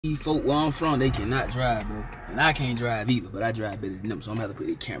These folk where I'm from, they cannot drive, bro. And I can't drive either, but I drive better than them, so I'm gonna have to put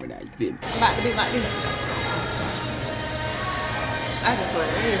the camera down, you feel me? About to be like this. I just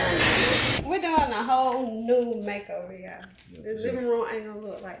went in. We're doing a whole new makeover, y'all. The living room ain't gonna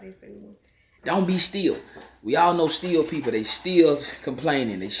look like this anymore. Don't be still. We all know still people. They still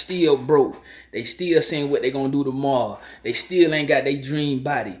complaining. They still broke. They still saying what they gonna do tomorrow. They still ain't got their dream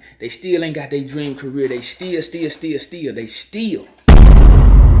body. They still ain't got their dream career. They still. They still.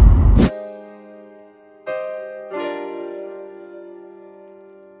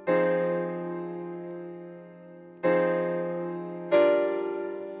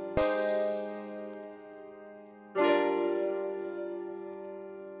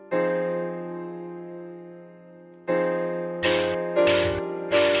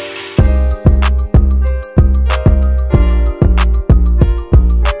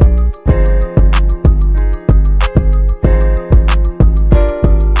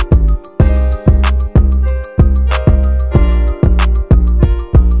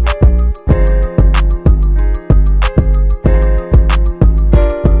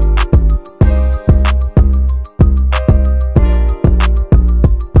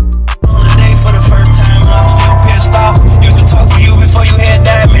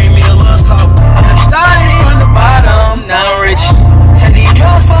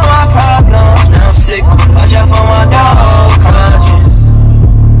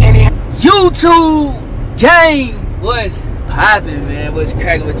 YouTube gang, what's poppin', man? What's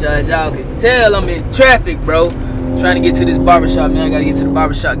cracking with y'all? As y'all can tell, I'm in traffic, bro. Trying to get to this barbershop, man. I gotta get to the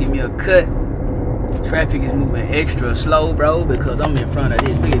barbershop, get me a cut. Traffic is moving extra slow, bro, because I'm in front of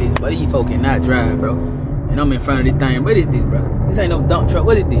this. Look at this, but these folk cannot drive, bro. And I'm in front of this thing. What is this, bro? This ain't no dump truck.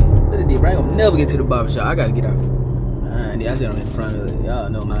 What is this? What is this, bro? I ain't gonna never get to the barbershop. I gotta get out. Yeah, I said I'm in front of it. Y'all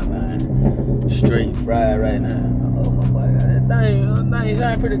know my mind. Straight fried right now. Oh, my boy, that thing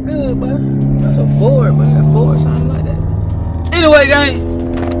sound pretty good, boy. That's a Ford, boy. That Ford sounding like that. Anyway,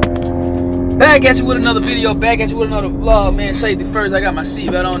 gang, back at you with another video. Back at you with another vlog, man. Safety first. I got my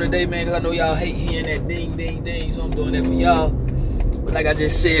seatbelt on today, man, because I know y'all hate hearing that ding, ding, ding. So I'm doing that for y'all. But like I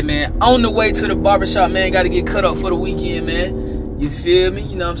just said, man, on the way to the barbershop, man. Got to get cut up for the weekend, man. You feel me?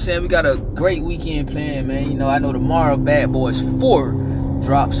 You know what I'm saying? We got a great weekend planned, man. You know, I know tomorrow Bad Boys 4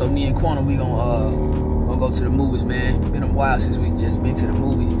 drop. So me and Quona, we gonna go to the movies, man. Been a while since we just been to the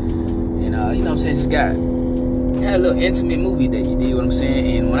movies. And you know what I'm saying? Just got a little intimate movie that you did, what I'm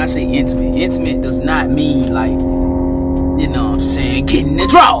saying? And when I say intimate does not mean like, you know what I'm saying, getting the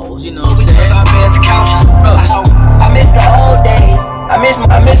draws, you know what I'm saying? I miss the old days. I miss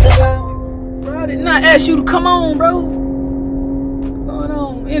the time. Bro, I did not ask you to come on, bro.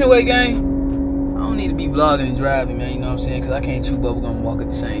 Anyway, gang, I don't need to be vlogging and driving, man, you know what I'm saying? Because I can't chew bubblegum and walk at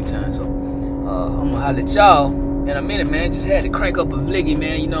the same time. So, I'm going to holler at y'all in a minute, man. Just had to crank up a vloggy,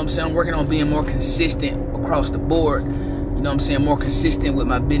 man, you know what I'm saying? I'm working on being more consistent across the board. You know what I'm saying? More consistent with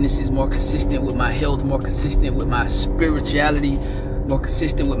my businesses, more consistent with my health, more consistent with my spirituality, more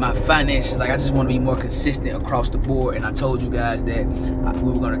consistent with my finances. Like, I just want to be more consistent across the board. And I told you guys that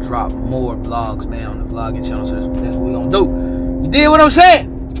we were going to drop more vlogs, man, on the vlogging channel. So that's what we're going to do. You did what I'm saying?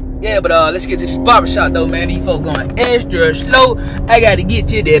 Yeah, but let's get to this barbershop though, man. These folks going extra slow. I gotta get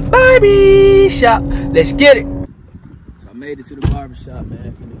to that barbershop. Let's get it. So I made it to the barbershop,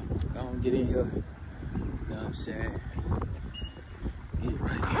 man. Go on, get in here. You know what I'm saying? Get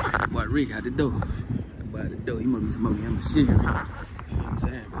right here. Boy, Rick out the door. By the door, he must be smoking him a cigarette. You know what I'm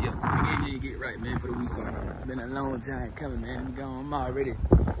saying? But yeah, get in here and get right, man, for the weekend. Been a long time coming, man. I'm already,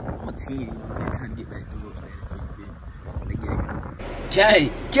 I'm a 10, you know what I'm saying? Trying to get back to work.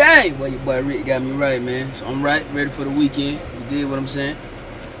 Gang, boy, your boy Rick got me right, man. So I'm right, ready for the weekend. You did what I'm saying?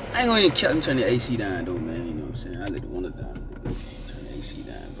 I ain't gonna even turn the AC down though, man. You know what I'm saying? I let the window down. Turn the AC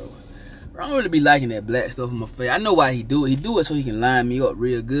down, bro. I don't really be liking that black stuff on my face. I know why he do it. He do it so he can line me up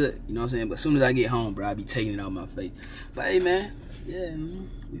real good. You know what I'm saying? But as soon as I get home, bro, I be taking it out of my face. But hey, man, yeah, man,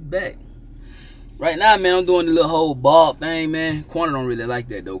 we back. Right now, man, I'm doing the little whole bob thing, man. Quona don't really like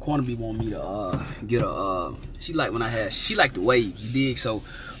that though. Quona be wanting me to get a she like the waves, you dig? So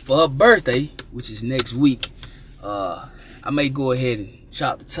for her birthday, which is next week, I may go ahead and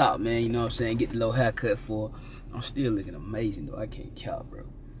chop the top, man, you know what I'm saying? Get the little haircut for her. I'm still looking amazing though. I can't count, bro.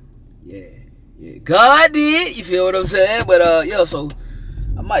 Yeah. God did, you feel what I'm saying? But yeah, so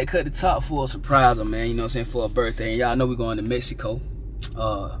I might cut the top for a surprise her, man, you know what I'm saying, for her birthday. And y'all know we're going to Mexico.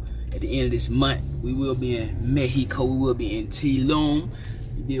 At the end of this month, we will be in Mexico. We will be in Tulum.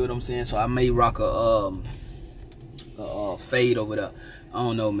 You deal what I'm saying? So I may rock a fade over there. I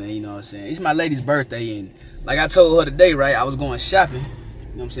don't know, man. You know what I'm saying? It's my lady's birthday, and like I told her today, right? I was going shopping. You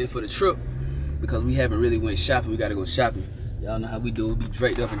know what I'm saying, for the trip, because we haven't really went shopping. We got to go shopping. Y'all know how we do. We be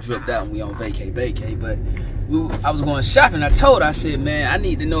draped up and dripped out when we on vacay. But I was going shopping. I said, man, I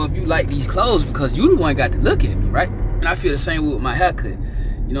need to know if you like these clothes because you the one got to look at me, right? And I feel the same way with my haircut. You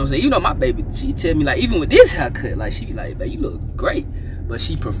know what I'm saying? You know my baby, she tell me like, even with this haircut, like she be like, man, you look great. But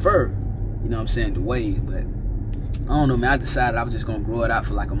she prefer, you know what I'm saying, the wave. But I don't know, man. I decided I was just gonna grow it out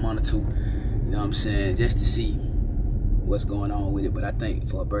for like a month or two. You know what I'm saying? Just to see what's going on with it. But I think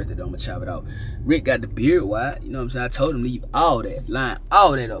for her birthday though, I'm gonna chop it out. Rick got the beard wide, you know what I'm saying? I told him leave all that, line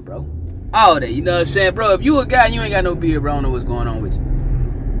all that up, bro. All that, you know what I'm saying? Bro, if you a guy and you ain't got no beard, bro, I don't know what's going on with you.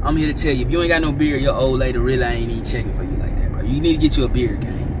 I'm here to tell you, if you ain't got no beard, your old lady really ain't even checking for you like that, bro. You need to get you a beard,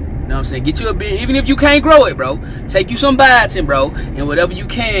 gang. You know what I'm saying? Get you a beard, even if you can't grow it, bro. Take you some biotin, bro, and whatever you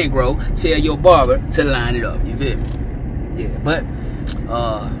can grow, tell your barber to line it up, you feel me? Yeah, but,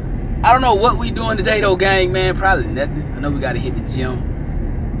 I don't know what we doing today though, gang, man. Probably nothing. I know we gotta hit the gym,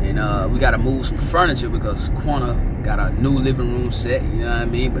 and we gotta move some furniture because Quona got a new living room set. You know what I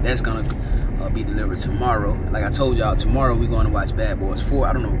mean? But that's gonna be delivered tomorrow. Like I told y'all, tomorrow we going to watch Bad Boys 4.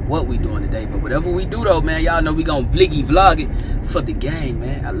 I don't know what we doing today, but whatever we do though, man, y'all know we gonna vlog it for the gang,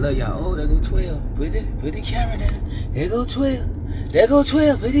 man. I love y'all. Oh, there go 12. Put the camera down. There go 12. There go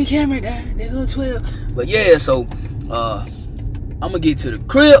 12. Put the camera down. There go 12. But yeah, so I'm gonna get to the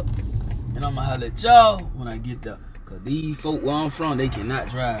crib. And I'ma holler at y'all when I get there. Cause these folk where I'm from, they cannot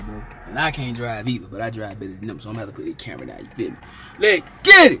drive, bro. And I can't drive either, but I drive better than them, so I'm gonna have to put the camera down, you feel me? Let's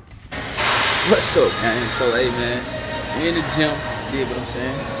get it! What's up, man? So, hey, man, we in the gym, you know what I'm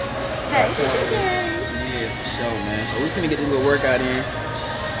saying? Hey, yeah, for sure, man. So we finna get this little workout in.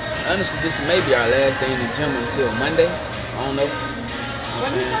 Honestly, this may be our last day in the gym until Monday. I don't know.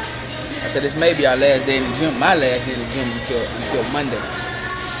 What did you say? I said this may be our last day in the gym, my last day in the gym until Monday.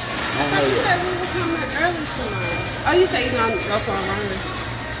 I don't know yet. You said we were coming early tomorrow. Oh, you say you're gonna go for a run?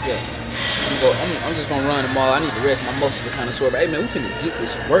 Yeah. I'm just gonna run tomorrow. I need to rest. My muscles are kind of sore. But hey, man, we finna get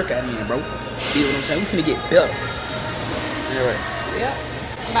this workout in, bro. You know what I'm saying? We finna get better. All right. Yep.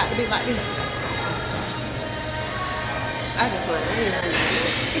 I'm about to be like this. I just want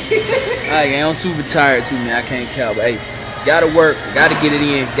to. Alright, gang, I'm super tired too, man. I can't count. But hey, gotta work. Gotta get it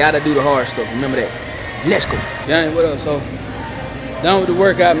in. Gotta do the hard stuff. Remember that. Let's go. Gang, what up? So, done with the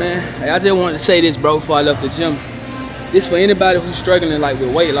workout, man. Hey, I just wanted to say this, bro, before I left the gym. This for anybody who's struggling like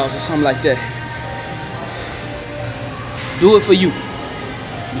with weight loss or something like that. Do it for you.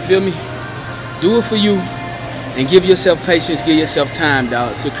 You feel me? Do it for you and give yourself patience, give yourself time,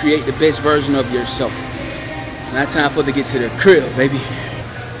 dog, to create the best version of yourself. Now time for it to get to the crib, baby.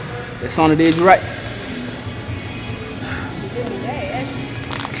 That song it is, you right?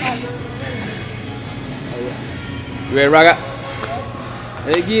 You ready to rock out?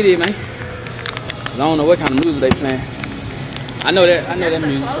 Let's get it, man. I don't know what kind of music they playing. I know that music.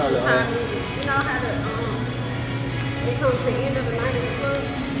 You know how it comes to the end of the night in the club?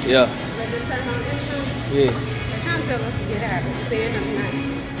 Yeah. Like they turn on this time? Yeah. They're trying to tell us to get out. It's the end of the night.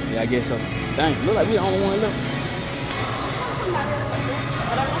 Yeah, I guess so. Dang, look like we the only one left. Somebody else like that.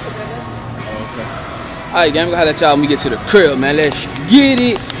 But I want to go there. Oh, okay. Alright, gang, we're gonna let y'all when we get to the crib, man. Let's get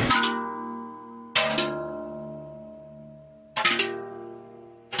it.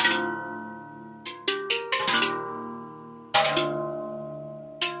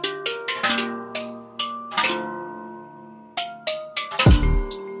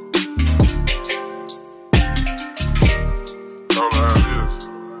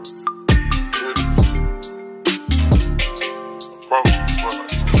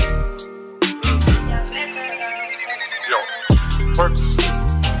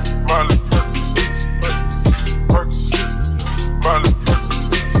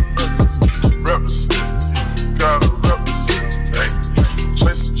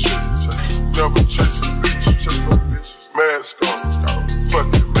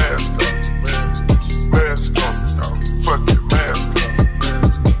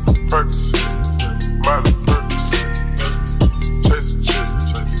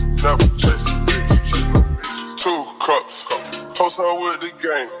 With the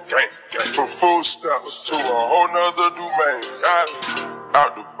gang. From food stamps to a whole nother domain.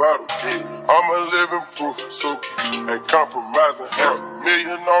 Out the bottom, yeah. I'm a living proof, so ain't compromising.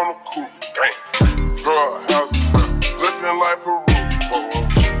 $500,000 on the coupe, drug houses, looking like Peru.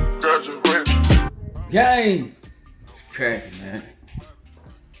 Graduated. Gang, cracking, man.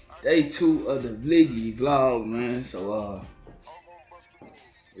 Day 2 of the Vliggy vlog, man. So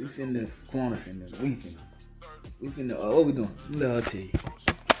we finna Quona finna we finna what we doing? Let her tell you.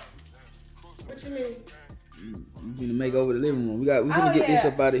 What you mean? We finna make over the living room. We finna get this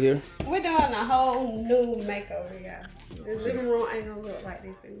up out of here. We're doing a whole new makeover, y'all. The living room ain't gonna look like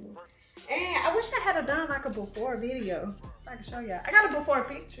this anymore. And I wish I had done like a before video. So I can show y'all. I got a before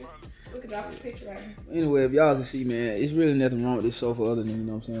picture. Look at the picture right here. Anyway, if y'all can see, man, it's really nothing wrong with this sofa other than, you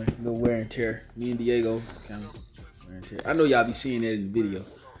know what I'm saying, no wear and tear. Me and Diego kind of wear and tear. I know y'all be seeing that in the video.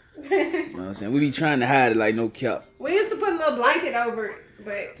 You know what I'm saying? We be trying to hide it like no cap. We used to put a little blanket over it,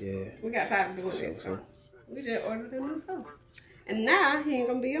 but yeah, we got tired of doing it. So we just ordered a new sofa. And now he ain't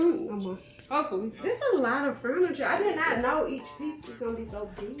gonna be on it no more. Hopefully. This is a lot of furniture. I did not know each piece was gonna be so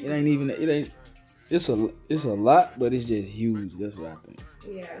big. It ain't even, it's a lot, but it's just huge. That's what I think.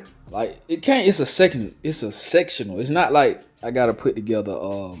 Yeah. Like, it's a sectional. It's not like I gotta put together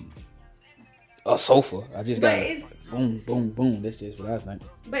a sofa. I just gotta boom, boom, boom. That's just what I think.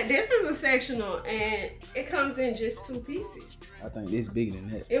 But this is a sectional and it comes in just 2 pieces. I think this bigger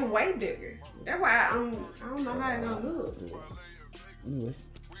than that. It's way bigger. That's why I don't know how it's gonna look. Anyway,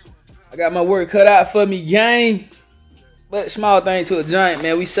 I got my work cut out for me, gang. But small thing to a giant,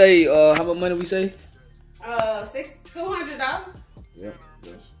 man. We say, how much money we say? $200. Yep.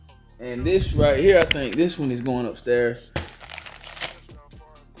 And this right here, I think this one is going upstairs.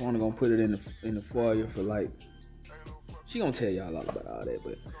 Quona gonna put it in the foyer for like. She gonna tell y'all all about all that,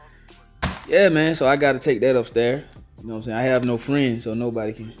 but yeah, man. So I gotta take that upstairs. You know what I'm saying? I have no friends, so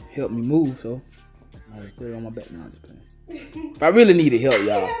nobody can help me move. So I gotta put it on my back now. Just playing. If I really needed help,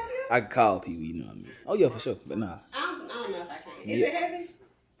 y'all, I could call people. You know what I mean? Oh yeah, for sure. But nah. I don't know if I can. Is it heavy?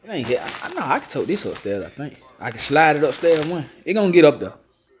 It ain't heavy. I can tote this upstairs. I think I can slide it upstairs one. It gonna get up there.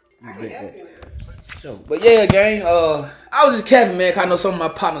 I can help you now. So, but yeah, gang. I was just capping, man. 'Cause I know some of my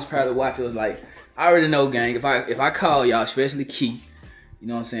partners probably watch it. Was like, I already know, gang. If I call y'all, especially Key, you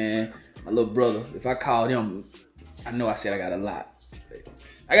know what I'm saying, my little brother. If I call them, I know I said I got a lot.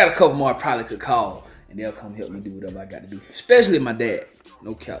 I got a couple more I probably could call, and they'll come help me do whatever I got to do. Especially my dad.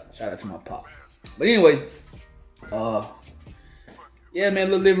 No cap. Shout out to my pop. But anyway, yeah, man,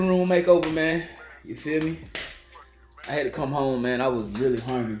 little living room makeover, man. You feel me? I had to come home, man. I was really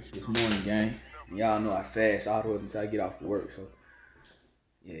hungry this morning, gang. Y'all know I fast all the way until I get off of work. So,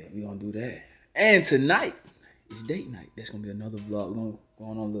 yeah, we gonna do that. And tonight, it's date night. That's gonna be another vlog. We're gonna go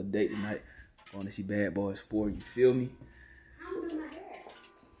on a little date tonight. Going to see Bad Boys 4. You feel me? How am I doing my hair?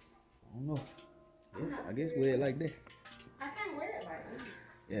 I don't know. Yeah, I guess wear it like that. I can't wear it like that.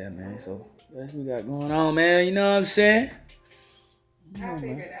 Yeah, man. So, that's what we got going on, man. You know what I'm saying? I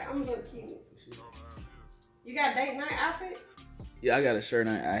figured out. I'm gonna look cute. You got date night outfit? Yeah, I got a shirt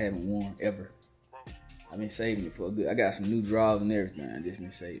I haven't worn ever. I've been saving it for a good. I got some new drawers and everything. I just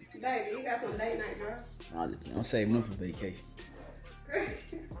been saving. Baby, you got some date night drawers? I'm saving them for vacation.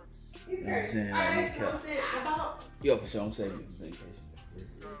 You know what I'm saying? Yeah, for sure. I'm saving it for vacation.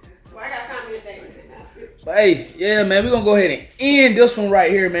 Well, I got time to get date night outfit. But hey, yeah, man, we're gonna go ahead and end this one right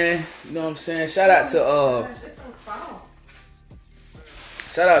here, man. You know what I'm saying? Shout out to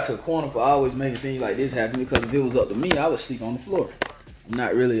Shout out to Quona for always making things like this happen, because if it was up to me, I would sleep on the floor. I'm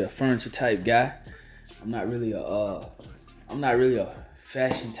not really a furniture type guy. I'm not really a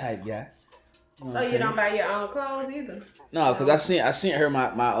fashion type guy. You know so you don't buy your own clothes either? No, because I sent her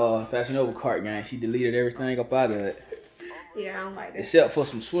my Fashion Nova cart, gang. She deleted everything up out of it. Yeah, I don't like that. Except for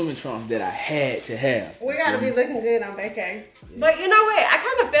some swimming trunks that I had to have. We gotta be looking good on vacay. Yeah. But you know what? I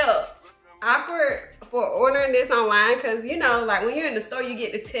kind of felt awkward for ordering this online, because you know, like when you're in the store, you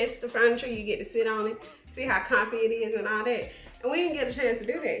get to test the furniture, you get to sit on it, see how comfy it is and all that. And we didn't get a chance to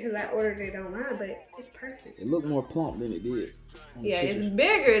do that because I ordered it online, but it's perfect. It looked more plump than it did. Yeah, it's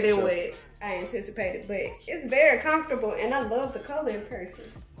bigger than what I anticipated, but it's very comfortable, and I love the color in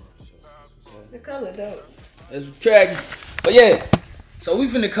person. The color dope. That's tracking. But yeah, so we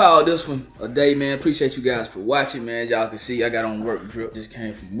finna call this one a day, man. Appreciate you guys for watching, man. As y'all can see, I got on work drip. Just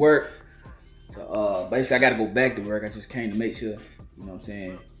came from work. So basically, I gotta go back to work. I just came to make sure, you know what I'm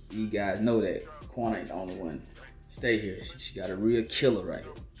saying, you guys know that Quona ain't the only one. Stay here. She got a real killer right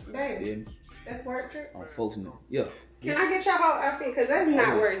here. Baby, that's work drip? Oh, folks know. Yeah. Can I get your whole outfit? Because that's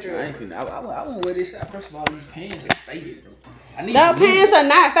not work drip. I ain't finna. I won't wear this out. First of all, these pants are faded, bro. I need Those pants are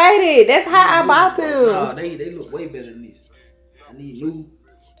not faded. That's how I bought them. No, they look way better than this. I need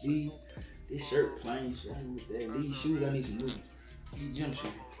new. This shirt plain. So I need that. These shoes, I need some new. These gym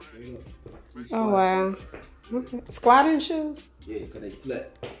shoes. Oh wow. Okay. Squatting shoes? Yeah, because they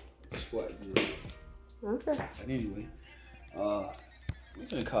flat. Squat. Yeah. Okay. But anyway, we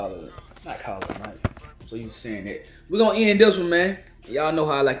finna call it, not call it a night. So you saying that. We're gonna end this one, man. Y'all know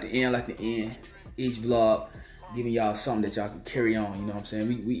how I like to end each vlog, giving y'all something that y'all can carry on, you know what I'm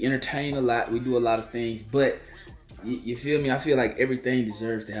saying? We entertain a lot, we do a lot of things, but you feel me? I feel like everything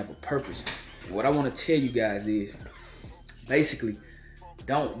deserves to have a purpose. And what I wanna tell you guys is, basically,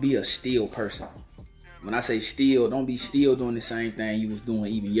 don't be a still person. When I say still, don't be still doing the same thing you was doing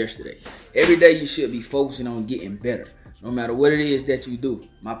even yesterday. Every day you should be focusing on getting better, no matter what it is that you do.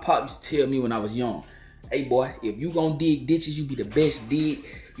 My pop used to tell me when I was young, hey boy, if you gonna dig ditches, you be the best dig.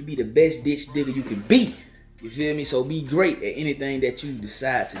 You be the best ditch digger you can be. You feel me? So be great at anything that you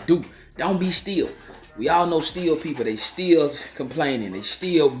decide to do. Don't be still. We all know still people. They still complaining. They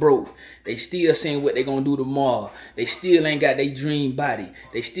still broke. They still saying what they gonna do tomorrow. They still ain't got their dream body.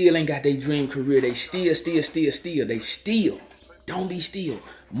 They still ain't got their dream career. They still. They still. Don't be still.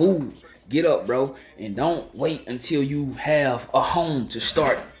 Move. Get up, bro. And don't wait until you have a home to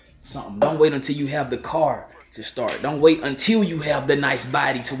start something. Don't wait until you have the car to start. Don't wait until you have the nice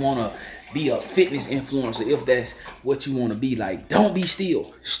body to wanna be a fitness influencer if that's what you wanna be. Like, don't be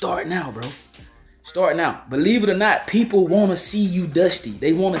still. Start now, bro. Start now. Believe it or not, people want to see you dusty.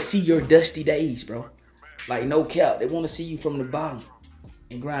 They want to see your dusty days, bro. Like, no cap. They want to see you from the bottom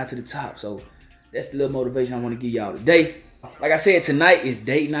and grind to the top. So that's the little motivation I want to give y'all today. Like I said, tonight is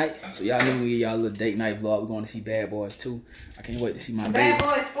date night. So y'all know we give y'all a little date night vlog. We're going to see Bad Boys 2. I can't wait to see my baby. Bad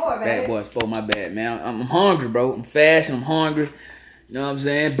Boys 4, baby. Bad Boys 4, my bad, man. I'm hungry, bro. I'm fasting. I'm hungry. You know what I'm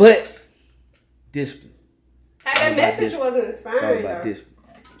saying? But discipline. That message wasn't inspiring. It's all about discipline.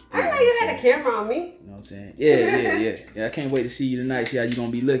 I know you had a camera on me. You know what I'm saying? Yeah. I can't wait to see you tonight. See how you gonna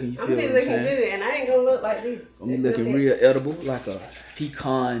be looking. You I'm feel gonna be looking good, and I ain't gonna look like this. I'm gonna be looking real edible, like a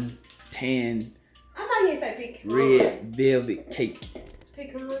pecan tan. I thought you said pecan. Red velvet cake.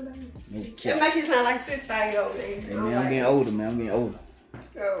 Pecan, baby. No It cap. make you sound like 6-5-year-old man. Hey, man, I'm getting older, man. I'm getting older.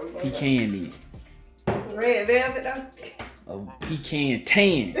 Oh, Pecan meat. Red velvet though. A pecan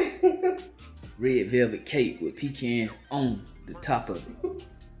tan. Red velvet cake with pecans on the top of it.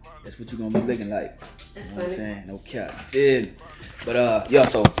 That's what you're gonna be looking like. That's you know funny. what I'm saying? No cap. Feel me? But yeah,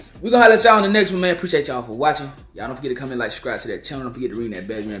 so we're gonna holler at y'all on the next one, man. Appreciate y'all for watching. Y'all don't forget to come and like, subscribe to that channel. Don't forget to ring that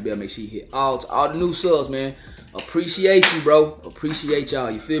bell. Make sure you hit all the new subs, man. Appreciate you, bro. Appreciate y'all.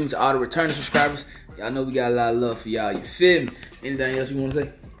 You feel me? To all the returning subscribers. Y'all know we got a lot of love for y'all. You feel me? Anything else you wanna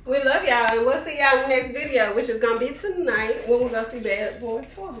say? We love y'all, and we'll see y'all in the next video, which is gonna be tonight when we go see Bad Boys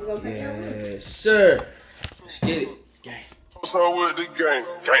 4. We're gonna take care of it. Yes, sir. Let's get it. Gang. So with the gang.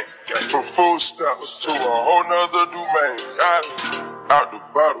 From food stamps to a whole nother domain. Got it. Out the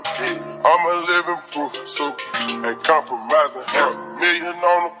bottom, yeah. I'm a living proof. So ain't compromising. $500,000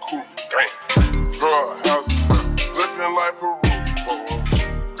 on the coupe. Gang. Drug houses. Looking like a